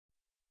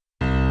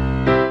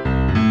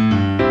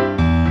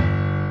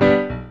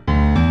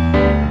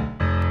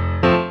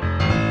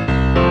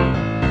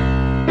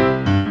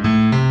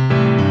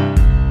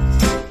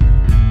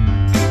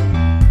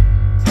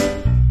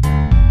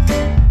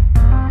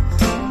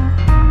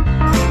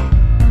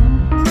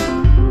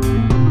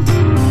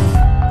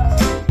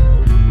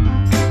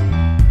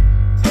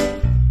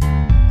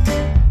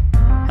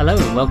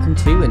and welcome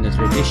to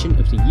another edition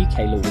of the UK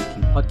Law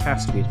Weekly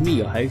podcast with me,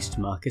 your host,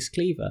 Marcus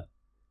Cleaver.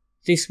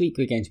 This week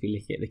we're going to be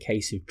looking at the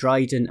case of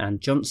Dryden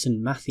and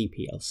Johnson Matthey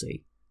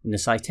plc, and the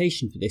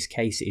citation for this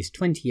case is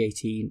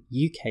 2018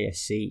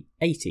 UKSC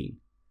 18.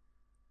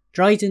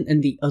 Dryden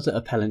and the other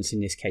appellants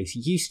in this case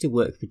used to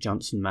work for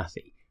Johnson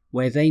Matthey,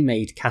 where they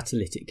made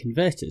catalytic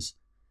converters.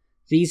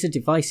 These are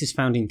devices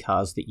found in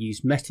cars that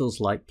use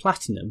metals like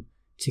platinum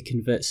to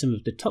convert some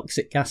of the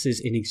toxic gases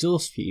in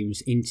exhaust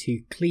fumes into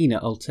cleaner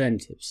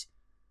alternatives.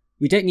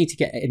 We don't need to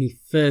get any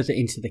further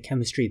into the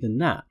chemistry than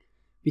that,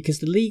 because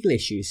the legal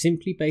issue is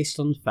simply based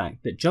on the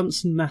fact that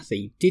Johnson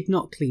Matthey did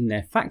not clean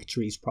their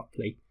factories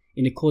properly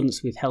in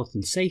accordance with health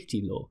and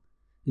safety law,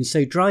 and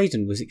so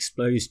Dryden was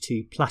exposed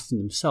to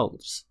platinum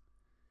salts.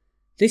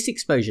 This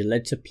exposure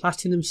led to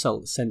platinum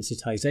salt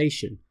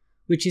sensitization,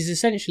 which is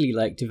essentially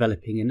like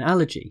developing an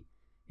allergy.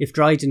 If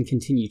Dryden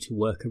continued to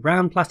work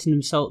around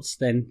platinum salts,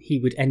 then he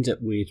would end up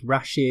with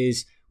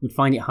rashes, would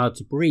find it hard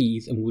to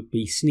breathe, and would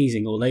be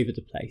sneezing all over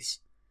the place.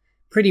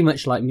 Pretty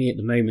much like me at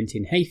the moment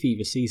in hay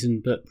fever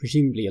season, but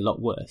presumably a lot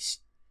worse.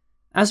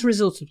 As a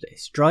result of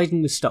this,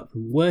 Dryden was stopped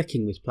from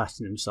working with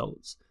platinum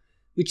salts,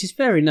 which is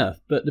fair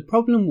enough, but the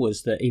problem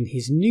was that in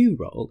his new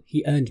role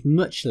he earned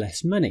much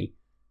less money,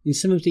 and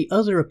some of the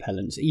other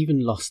appellants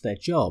even lost their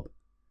job.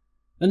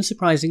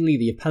 Unsurprisingly,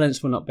 the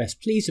appellants were not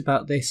best pleased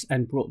about this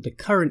and brought the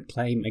current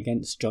claim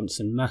against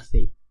Johnson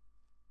Matthey.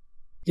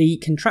 The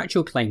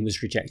contractual claim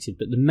was rejected,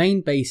 but the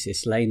main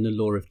basis lay in the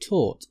law of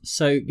tort,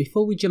 so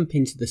before we jump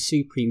into the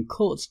Supreme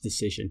Court's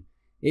decision,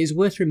 it is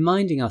worth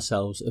reminding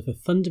ourselves of a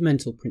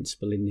fundamental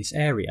principle in this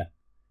area.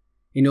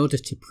 In order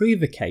to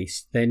prove a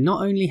case, there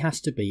not only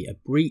has to be a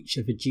breach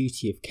of a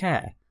duty of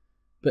care,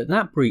 but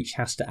that breach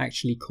has to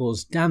actually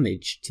cause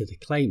damage to the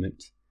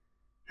claimant.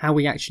 How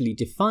we actually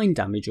define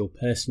damage or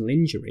personal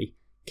injury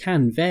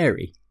can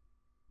vary.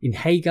 In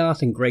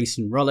Haygarth and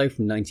Grayson Rollo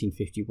from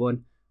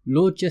 1951,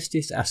 Lord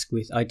Justice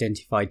Asquith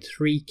identified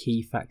three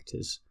key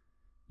factors: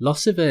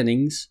 loss of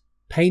earnings,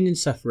 pain and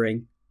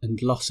suffering,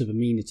 and loss of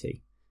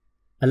amenity.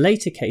 A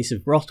later case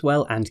of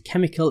Rothwell and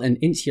Chemical and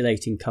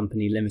Insulating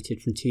Company Limited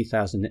from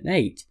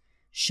 2008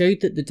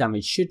 showed that the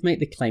damage should make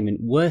the claimant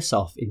worse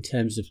off in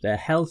terms of their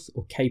health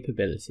or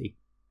capability.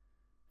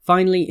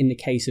 Finally, in the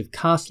case of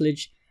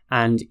Cartilage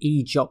and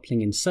E.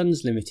 Jopling and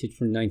Sons Limited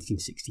from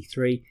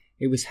 1963,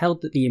 it was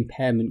held that the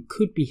impairment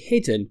could be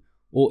hidden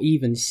or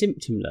even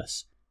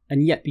symptomless,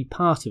 and yet be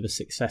part of a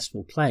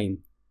successful claim.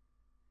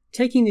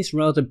 Taking this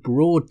rather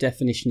broad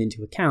definition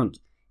into account,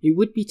 it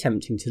would be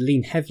tempting to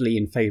lean heavily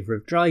in favour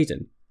of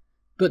Dryden,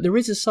 but there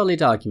is a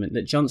solid argument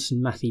that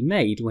Johnson Matthey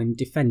made when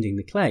defending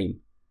the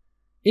claim.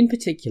 In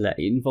particular,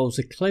 it involves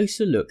a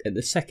closer look at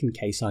the second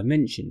case I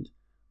mentioned,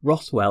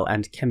 Rothwell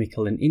and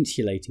Chemical and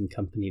Insulating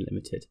Company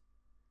Limited.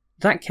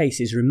 That case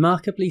is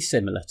remarkably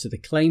similar to the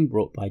claim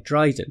brought by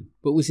Dryden,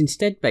 but was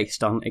instead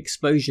based on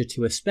exposure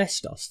to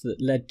asbestos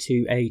that led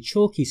to a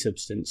chalky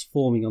substance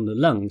forming on the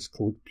lungs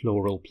called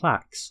pleural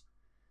plaques.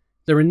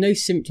 There are no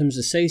symptoms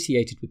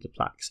associated with the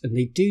plaques, and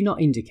they do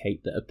not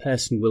indicate that a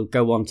person will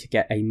go on to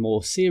get a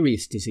more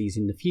serious disease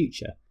in the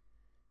future.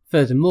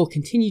 Furthermore,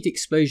 continued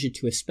exposure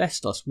to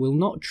asbestos will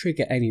not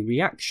trigger any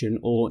reaction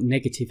or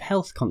negative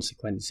health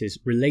consequences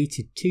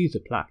related to the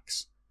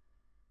plaques.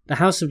 The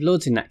House of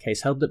Lords in that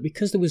case held that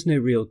because there was no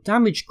real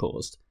damage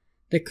caused,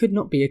 there could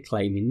not be a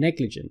claim in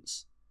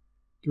negligence.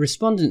 The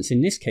respondents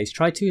in this case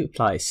tried to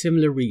apply a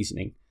similar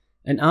reasoning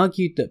and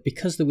argued that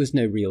because there was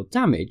no real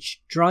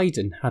damage,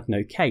 Dryden had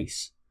no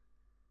case.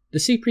 The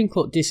Supreme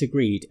Court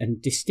disagreed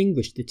and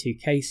distinguished the two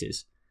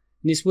cases,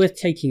 and it's worth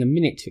taking a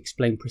minute to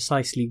explain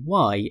precisely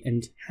why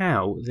and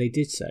how they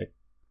did so.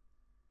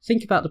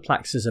 Think about the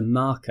plaques as a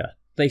marker.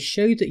 They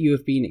show that you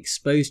have been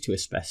exposed to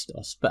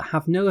asbestos, but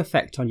have no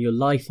effect on your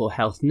life or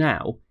health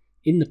now,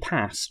 in the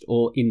past,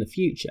 or in the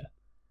future.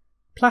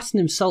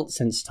 Platinum salt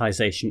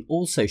sensitization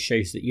also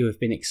shows that you have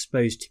been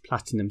exposed to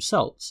platinum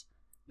salts,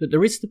 but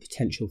there is the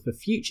potential for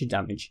future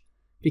damage,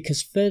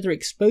 because further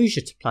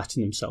exposure to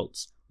platinum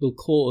salts will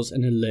cause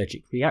an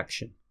allergic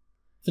reaction.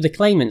 For the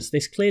claimants,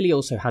 this clearly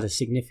also had a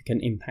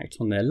significant impact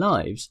on their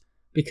lives,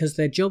 because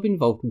their job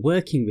involved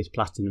working with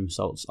platinum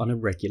salts on a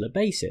regular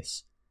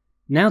basis.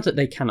 Now that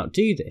they cannot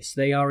do this,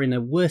 they are in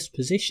a worse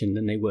position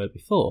than they were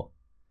before.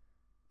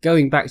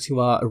 Going back to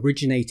our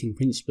originating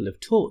principle of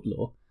tort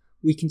law,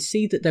 we can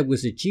see that there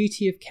was a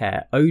duty of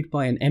care owed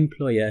by an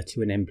employer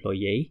to an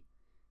employee,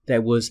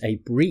 there was a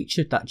breach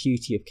of that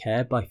duty of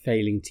care by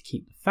failing to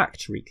keep the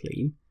factory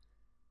clean,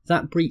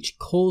 that breach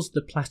caused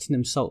the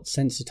platinum salt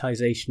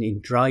sensitization in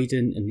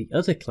Dryden and the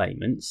other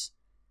claimants,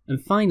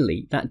 and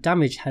finally, that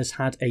damage has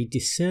had a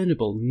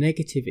discernible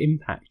negative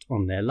impact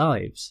on their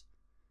lives.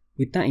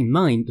 With that in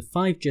mind, the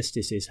 5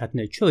 justices had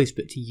no choice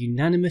but to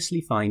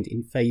unanimously find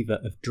in favour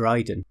of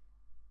Dryden.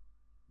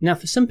 Now,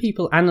 for some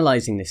people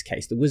analysing this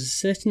case, there was a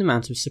certain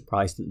amount of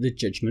surprise that the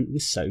judgment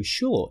was so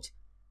short.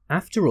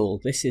 After all,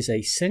 this is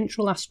a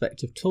central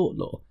aspect of tort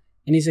law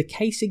and is a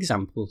case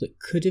example that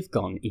could have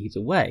gone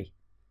either way.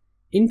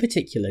 In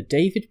particular,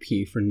 David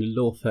Pugh from the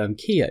law firm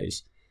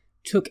Keogh's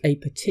took a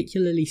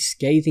particularly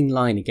scathing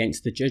line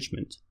against the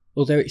judgment,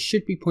 although it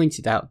should be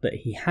pointed out that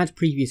he had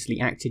previously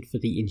acted for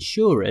the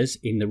insurers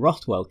in the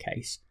Rothwell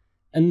case,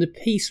 and the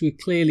piece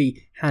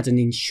clearly had an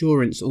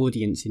insurance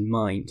audience in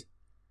mind.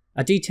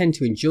 I do tend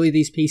to enjoy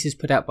these pieces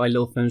put out by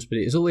law firms, but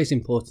it is always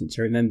important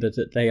to remember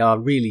that they are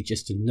really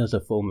just another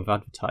form of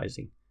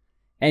advertising.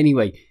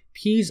 Anyway,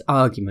 Pugh's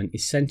argument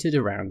is centred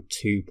around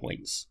 2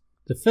 points.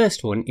 The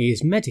first one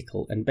is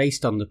medical and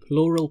based on the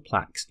pleural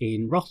plaques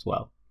in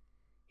Rothwell.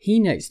 He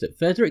notes that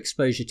further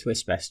exposure to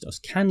asbestos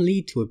can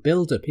lead to a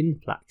build-up in the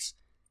plaques,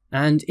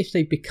 and if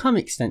they become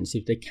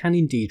extensive, they can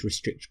indeed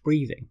restrict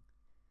breathing.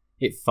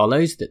 It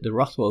follows that the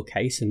Rothwell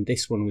case and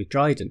this one with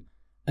Dryden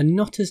are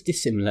not as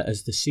dissimilar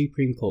as the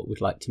Supreme Court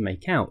would like to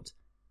make out,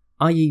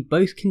 i.e.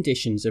 both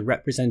conditions are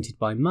represented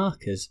by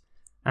markers,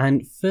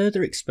 and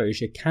further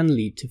exposure can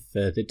lead to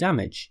further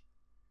damage.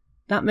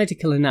 That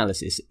medical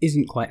analysis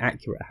isn't quite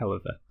accurate,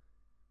 however.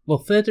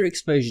 While further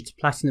exposure to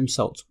platinum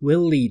salts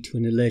will lead to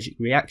an allergic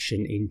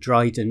reaction in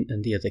Dryden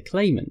and the other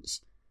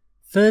claimants,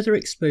 further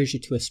exposure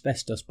to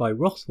asbestos by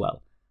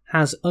Rothwell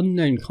has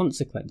unknown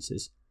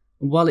consequences,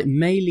 and while it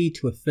may lead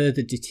to a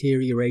further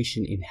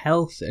deterioration in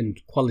health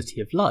and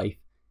quality of life,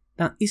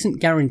 that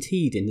isn't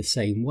guaranteed in the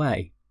same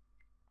way.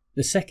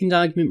 The second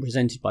argument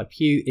presented by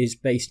Pugh is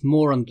based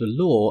more on the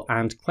law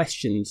and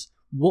questions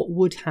what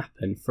would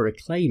happen for a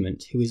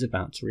claimant who is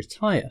about to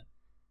retire.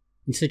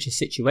 In such a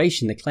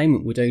situation, the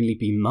claimant would only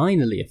be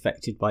minorly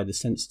affected by the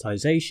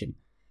sensitisation,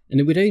 and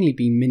it would only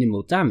be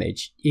minimal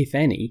damage, if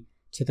any,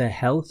 to their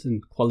health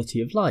and quality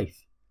of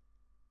life.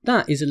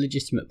 That is a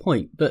legitimate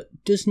point, but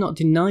does not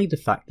deny the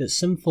fact that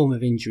some form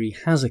of injury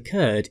has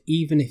occurred,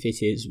 even if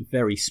it is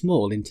very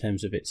small in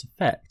terms of its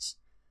effects.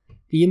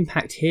 The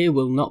impact here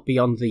will not be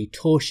on the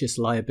tortious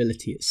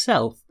liability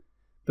itself,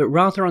 but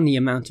rather on the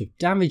amount of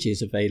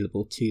damages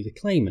available to the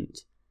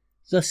claimant.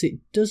 Thus, it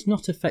does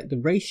not affect the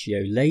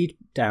ratio laid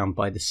down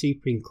by the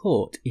Supreme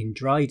Court in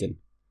Dryden.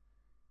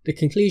 The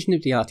conclusion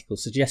of the article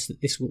suggests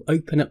that this will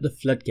open up the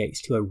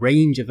floodgates to a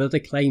range of other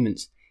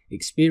claimants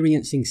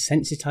experiencing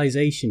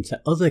sensitisation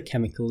to other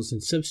chemicals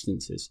and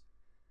substances.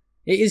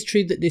 It is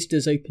true that this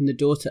does open the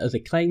door to other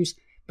claims,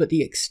 but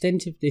the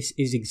extent of this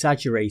is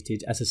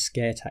exaggerated as a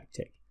scare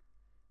tactic.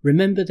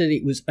 Remember that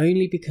it was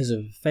only because of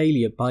a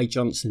failure by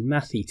Johnson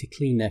Matthey to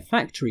clean their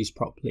factories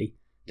properly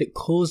that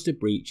caused a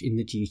breach in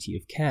the duty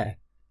of care.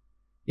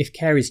 If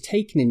care is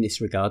taken in this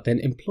regard, then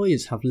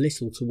employers have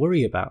little to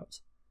worry about.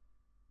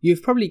 You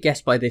have probably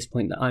guessed by this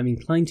point that I am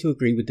inclined to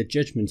agree with the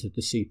judgment of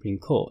the Supreme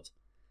Court.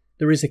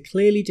 There is a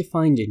clearly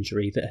defined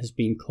injury that has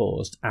been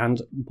caused,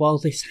 and while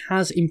this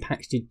has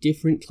impacted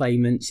different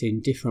claimants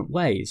in different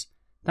ways,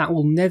 that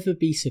will never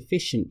be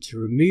sufficient to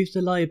remove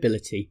the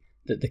liability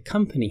that the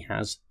company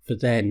has for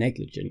their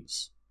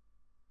negligence.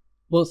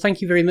 Well,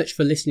 thank you very much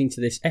for listening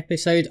to this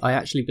episode. I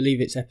actually believe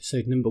it's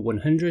episode number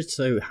 100,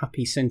 so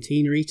happy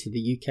centenary to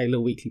the UK Law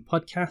Weekly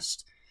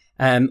podcast.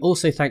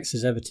 Also thanks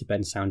as ever to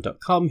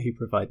bensound.com who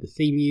provide the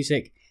theme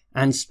music,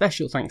 and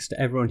special thanks to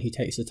everyone who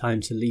takes the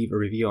time to leave a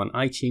review on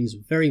iTunes,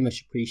 very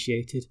much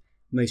appreciated.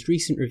 Most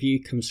recent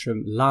review comes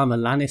from Lama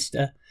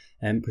Lannister,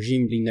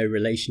 presumably no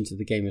relation to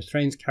the Game of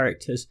Thrones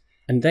characters,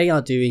 and they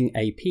are doing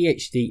a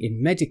PhD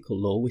in medical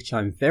law, which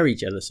I'm very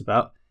jealous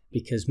about,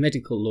 because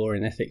medical law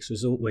and ethics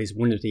was always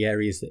one of the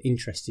areas that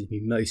interested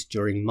me most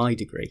during my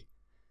degree.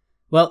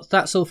 Well,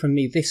 that's all from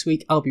me this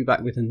week. I'll be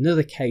back with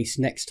another case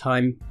next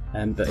time,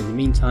 but in the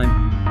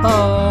meantime,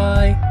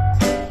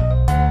 bye!